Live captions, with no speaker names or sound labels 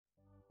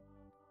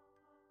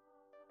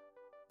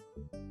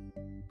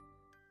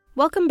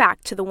Welcome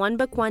back to the One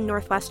Book One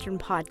Northwestern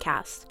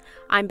podcast.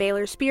 I'm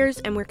Baylor Spears,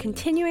 and we're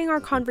continuing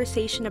our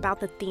conversation about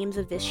the themes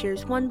of this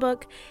year's One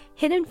Book,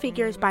 Hidden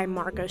Figures by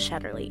Margot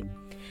Shetterly.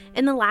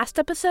 In the last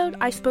episode,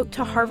 I spoke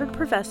to Harvard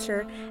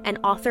professor and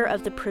author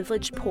of The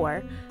Privileged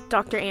Poor,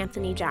 Dr.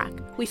 Anthony Jack.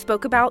 We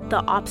spoke about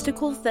the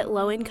obstacles that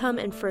low-income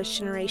and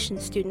first-generation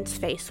students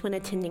face when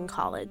attending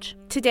college.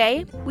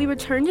 Today, we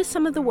return to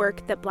some of the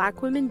work that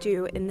Black women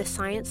do in the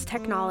science,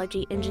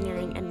 technology,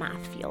 engineering, and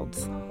math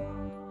fields.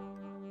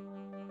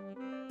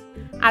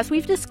 As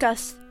we've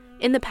discussed,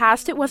 in the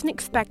past it wasn't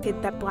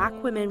expected that Black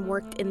women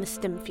worked in the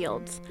STEM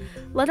fields,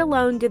 let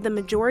alone did the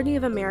majority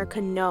of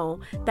America know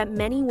that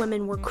many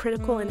women were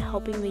critical in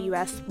helping the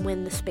U.S.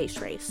 win the space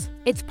race.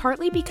 It's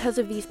partly because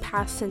of these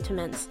past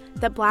sentiments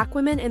that Black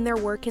women and their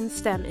work in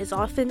STEM is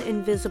often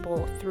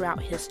invisible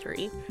throughout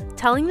history.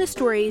 Telling the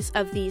stories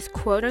of these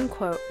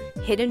quote-unquote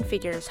hidden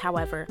figures,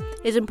 however,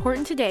 is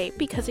important today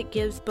because it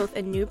gives both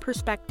a new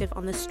perspective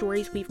on the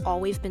stories we've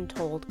always been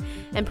told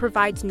and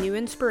provides new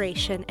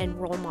inspiration and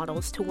role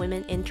models to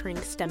women entering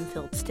STEM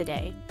fields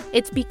today.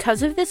 It's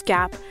because of this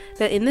gap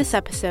that in this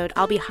episode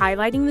I'll be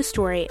highlighting the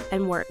story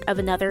and work of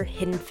another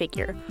hidden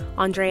figure,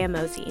 Andrea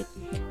Mosey,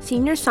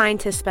 Senior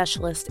Scientist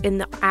Specialist in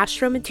the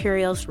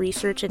Astromaterials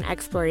Research and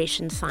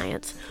Exploration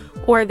Science,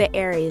 or the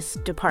ARES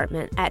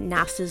department at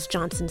NASA's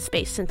Johnson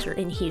Space Center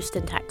in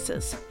Houston,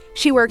 Texas.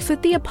 She works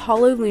with the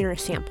Apollo lunar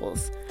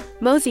samples.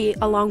 Mosey,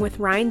 along with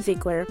Ryan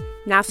Ziegler,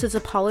 NASA's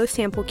Apollo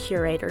sample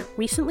curator,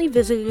 recently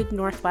visited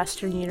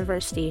Northwestern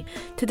University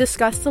to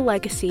discuss the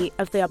legacy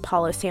of the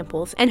Apollo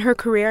samples and her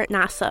career at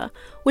NASA,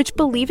 which,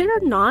 believe it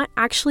or not,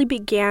 actually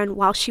began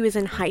while she was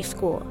in high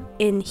school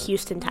in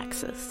Houston,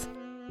 Texas.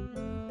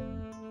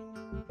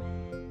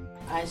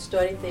 I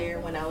started there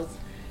when I was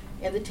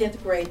in the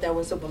 10th grade. That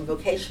was a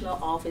vocational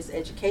office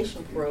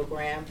education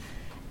program.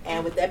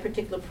 And with that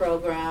particular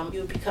program,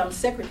 you become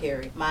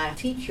secretary. My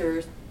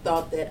teachers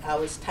thought that I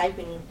was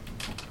typing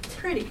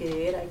pretty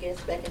good, I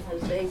guess, back in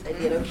those days. I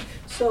did.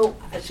 So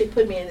she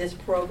put me in this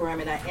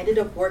program, and I ended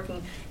up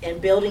working in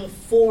Building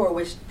 4,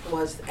 which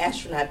was the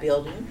astronaut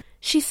building.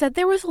 She said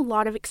there was a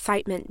lot of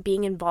excitement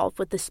being involved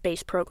with the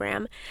space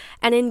program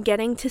and in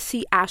getting to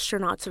see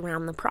astronauts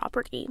around the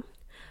property.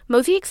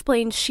 Mosey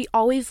explains she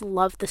always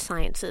loved the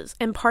sciences,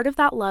 and part of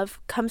that love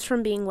comes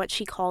from being what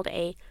she called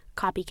a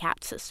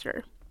copycat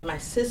sister. My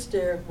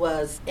sister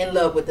was in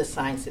love with the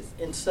sciences,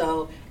 and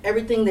so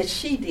everything that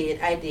she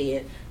did, I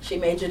did. She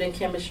majored in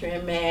chemistry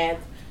and math.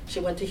 She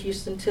went to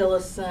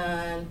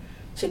Houston-Tillotson.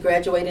 She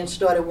graduated and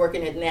started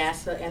working at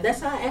NASA, and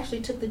that's how I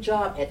actually took the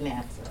job at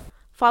NASA.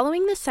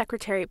 Following the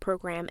secretary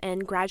program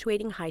and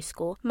graduating high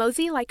school,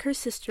 Mosey, like her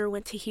sister,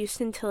 went to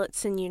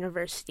Houston-Tillotson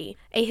University,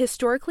 a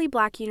historically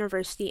Black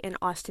university in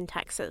Austin,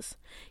 Texas.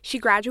 She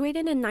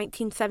graduated in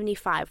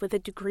 1975 with a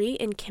degree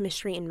in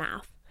chemistry and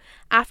math.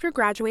 After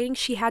graduating,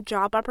 she had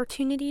job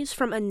opportunities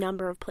from a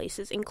number of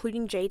places,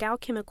 including J. Dow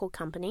Chemical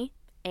Company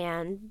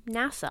and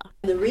NASA.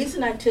 The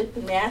reason I took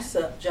the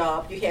NASA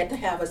job, you had to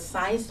have a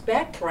science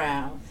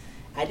background.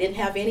 I didn't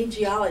have any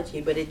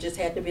geology, but it just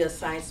had to be a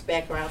science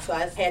background, so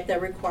I had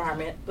that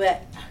requirement,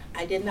 but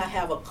I did not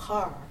have a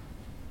car.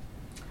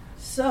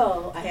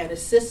 So I had a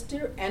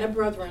sister and a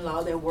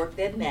brother-in-law that worked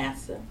at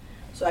NASA,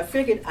 so I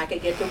figured I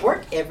could get to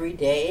work every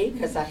day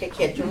because I could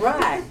catch a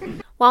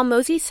ride. While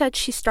Mosey said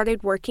she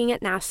started working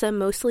at NASA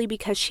mostly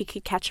because she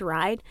could catch a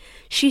ride,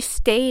 she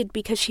stayed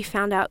because she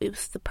found out it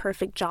was the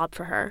perfect job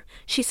for her.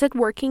 She said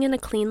working in a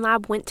clean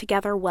lab went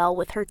together well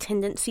with her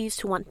tendencies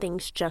to want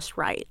things just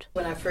right.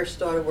 When I first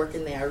started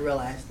working there, I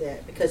realized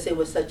that because it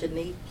was such a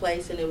neat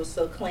place and it was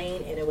so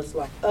clean, and it was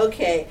like,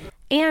 okay.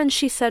 And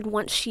she said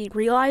once she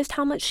realized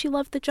how much she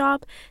loved the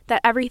job,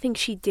 that everything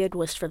she did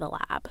was for the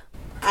lab.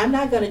 I'm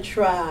not going to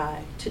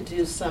try to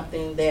do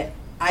something that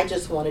I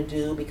just want to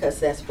do because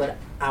that's what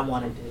I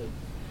want to do.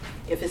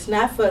 If it's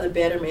not for the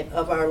betterment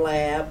of our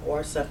lab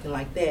or something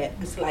like that,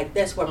 it's like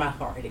that's where my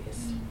heart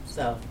is.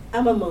 So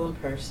I'm a moon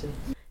person.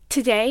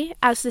 Today,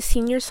 as the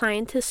senior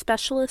scientist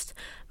specialist,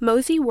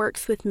 Mosey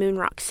works with moon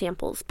rock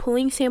samples,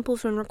 pulling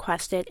samples when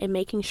requested and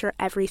making sure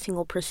every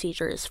single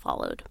procedure is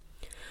followed.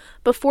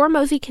 Before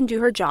Mosey can do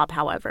her job,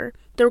 however,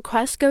 the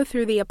requests go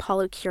through the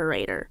Apollo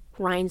curator,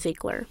 Ryan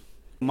Ziegler.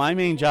 My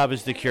main job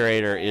as the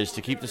curator is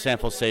to keep the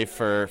sample safe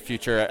for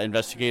future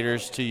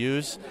investigators to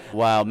use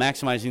while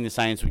maximizing the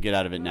science we get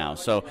out of it now.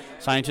 So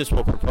scientists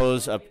will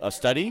propose a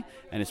study,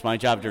 and it's my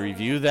job to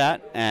review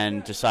that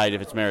and decide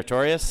if it's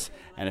meritorious.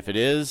 And if it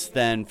is,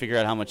 then figure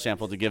out how much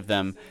sample to give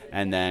them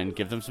and then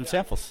give them some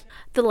samples.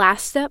 The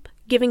last step,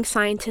 giving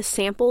scientists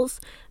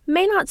samples,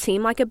 may not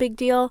seem like a big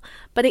deal,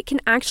 but it can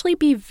actually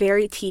be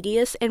very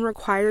tedious and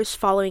requires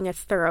following a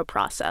thorough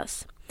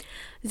process.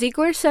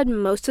 Ziegler said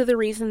most of the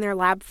reason their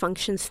lab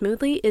functions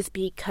smoothly is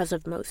because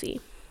of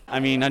Mosey. I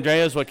mean,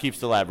 Andrea is what keeps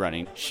the lab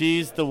running.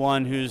 She's the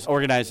one who's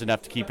organized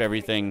enough to keep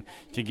everything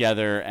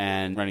together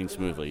and running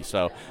smoothly.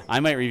 So I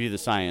might review the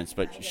science,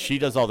 but she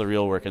does all the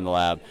real work in the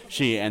lab,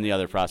 she and the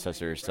other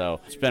processors.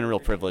 So it's been a real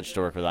privilege to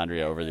work with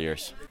Andrea over the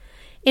years.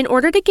 In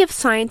order to give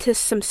scientists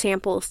some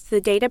samples,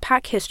 the data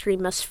pack history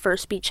must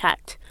first be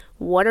checked.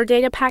 What are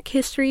data pack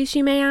histories,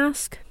 you may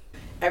ask?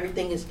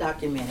 Everything is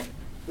documented.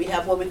 We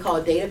have what we call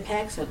data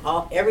packs, and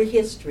every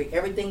history,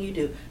 everything you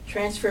do.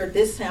 Transfer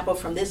this sample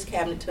from this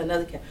cabinet to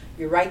another cabinet.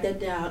 You write that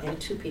down,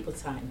 and 2 people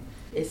sign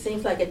it. It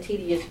seems like a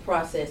tedious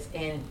process,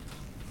 and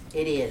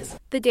it is.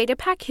 The data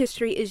pack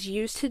history is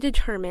used to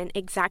determine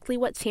exactly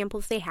what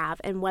samples they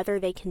have and whether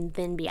they can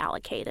then be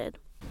allocated.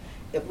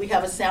 If we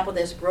have a sample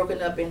that's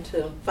broken up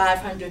into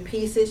 500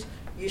 pieces,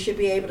 you should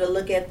be able to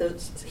look at the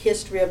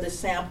history of the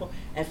sample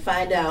and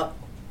find out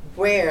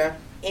where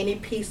any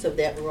piece of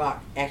that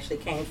rock actually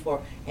came from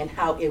and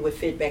how it would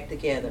fit back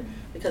together.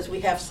 Because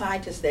we have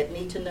scientists that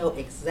need to know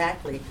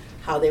exactly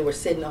how they were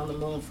sitting on the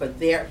moon for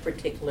their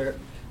particular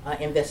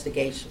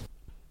investigation.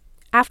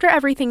 After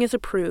everything is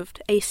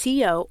approved, a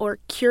CO, or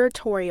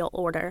curatorial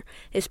order,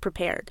 is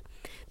prepared.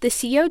 The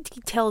CO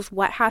details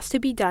what has to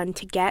be done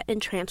to get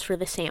and transfer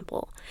the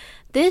sample.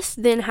 This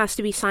then has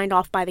to be signed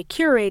off by the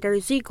curator,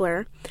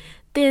 Ziegler.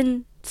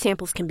 Then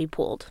samples can be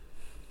pulled.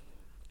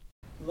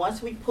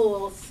 Once we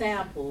pull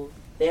samples,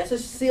 there's a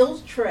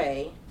sealed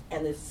tray,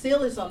 and the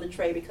seal is on the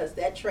tray because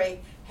that tray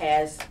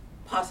has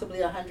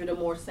possibly 100 or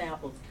more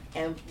samples.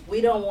 And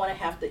we don't want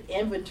to have to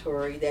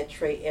inventory that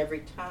tray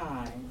every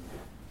time.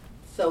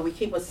 So we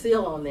keep a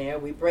seal on there.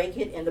 We break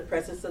it in the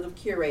presence of the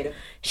curator.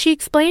 She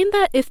explained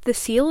that if the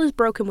seal is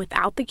broken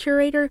without the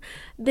curator,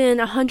 then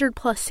 100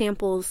 plus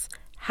samples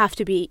have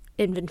to be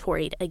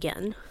inventoried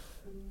again.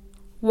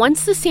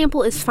 Once the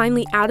sample is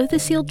finally out of the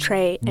sealed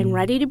tray and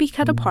ready to be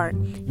cut apart,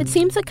 it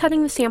seems that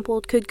cutting the sample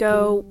could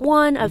go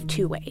one of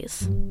 2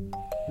 ways.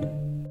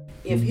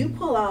 If you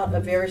pull out a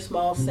very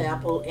small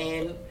sample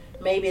and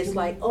maybe it's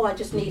like, oh, I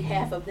just need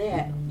half of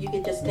that, you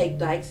can just take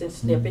dikes and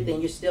snip it.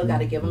 Then you still got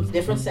to give them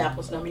different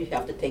samples. You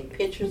have to take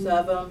pictures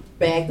of them,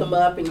 bag them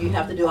up, and you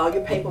have to do all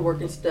your paperwork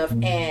and stuff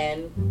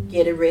and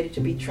get it ready to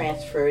be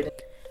transferred.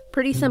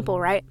 Pretty simple,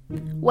 right?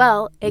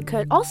 Well, it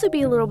could also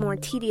be a little more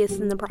tedious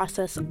than the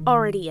process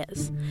already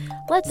is.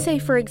 Let's say,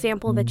 for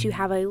example, that you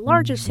have a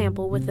larger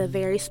sample with a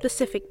very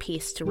specific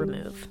piece to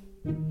remove.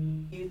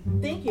 You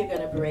think you're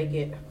going to break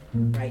it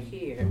right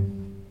here,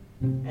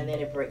 and then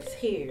it breaks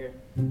here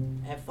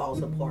and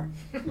falls apart.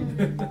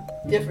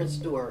 Different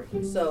story.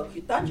 So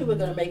you thought you were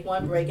going to make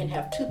one break and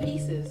have 2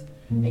 pieces,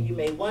 and you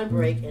made 1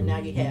 break, and now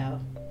you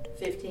have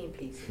 15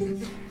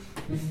 pieces.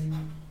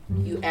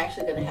 You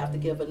actually going to have to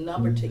give a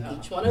number to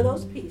each one of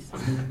those pieces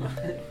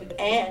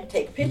and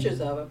take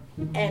pictures of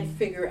them and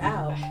figure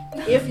out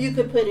if you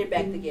could put it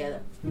back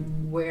together,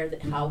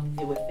 how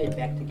it would fit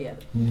back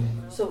together.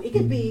 So it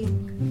could be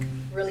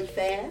really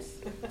fast.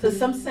 So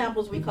some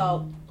samples we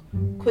call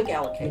quick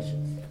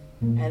allocations,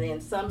 and then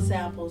some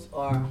samples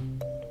are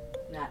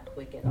not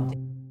quick at all.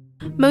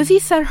 Mosey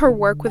said her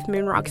work with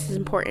moon rocks is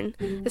important,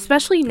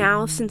 especially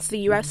now since the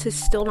U.S. has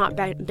still not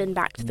been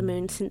back to the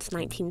moon since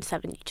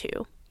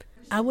 1972.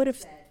 I would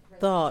have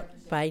thought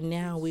by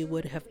now we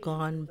would have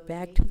gone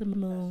back to the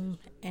moon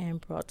and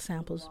brought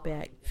samples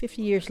back.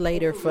 50 years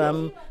later,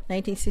 from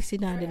 1969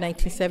 to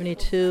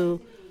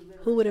 1972,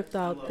 who would have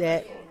thought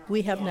that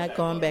we have not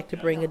gone back to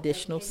bring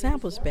additional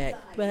samples back?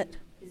 But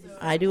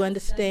I do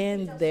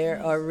understand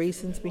there are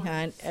reasons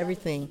behind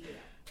everything.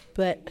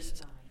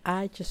 But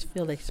I just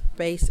feel like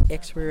space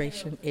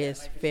exploration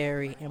is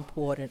very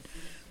important.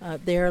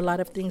 There are a lot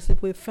of things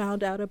that we've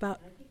found out about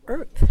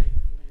Earth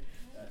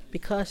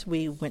because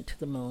we went to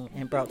the moon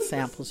and brought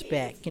samples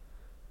back.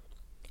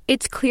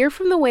 It's clear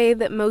from the way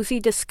that Mosey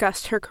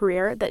discussed her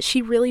career that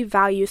she really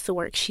values the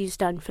work she's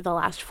done for the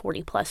last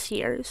 40 plus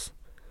years.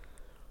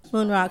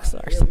 Moon rocks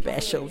are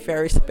special,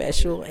 very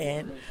special,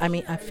 and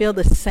I feel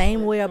the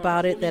same way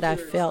about it that I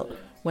felt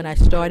when I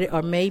started,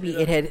 or maybe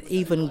it had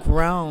even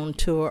grown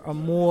to a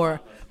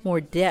more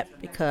depth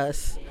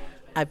because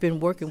I've been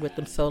working with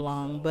them so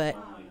long, but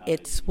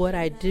it's what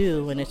I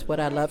do and it's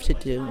what I love to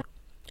do.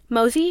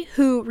 Mosey,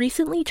 who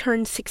recently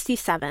turned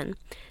 67,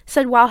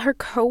 said while her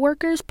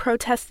coworkers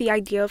protest the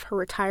idea of her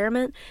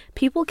retirement,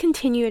 people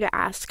continue to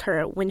ask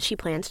her when she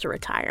plans to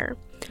retire.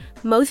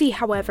 Mosey,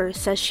 however,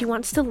 says she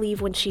wants to leave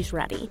when she's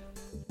ready.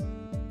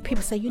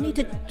 People say, you need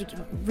to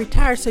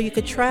retire so you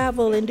could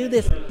travel and do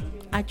this.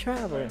 I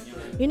travel.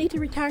 You need to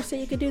retire so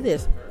you could do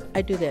this.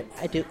 I do that.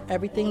 I do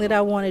everything that I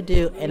want to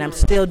do, and I'm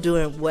still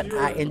doing what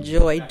I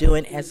enjoy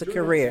doing as a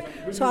career.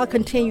 So I'll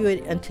continue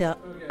it until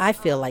I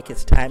feel like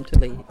it's time to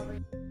leave.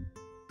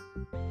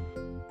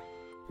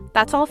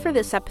 That's all for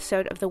this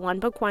episode of the One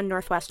Book One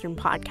Northwestern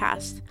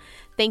podcast.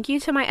 Thank you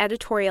to my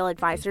editorial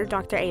advisor,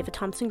 Dr. Ava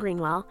Thompson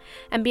Greenwell,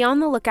 and be on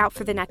the lookout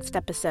for the next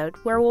episode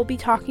where we'll be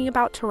talking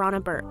about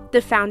Tarana Burke,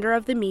 the founder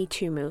of the Me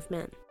Too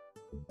movement.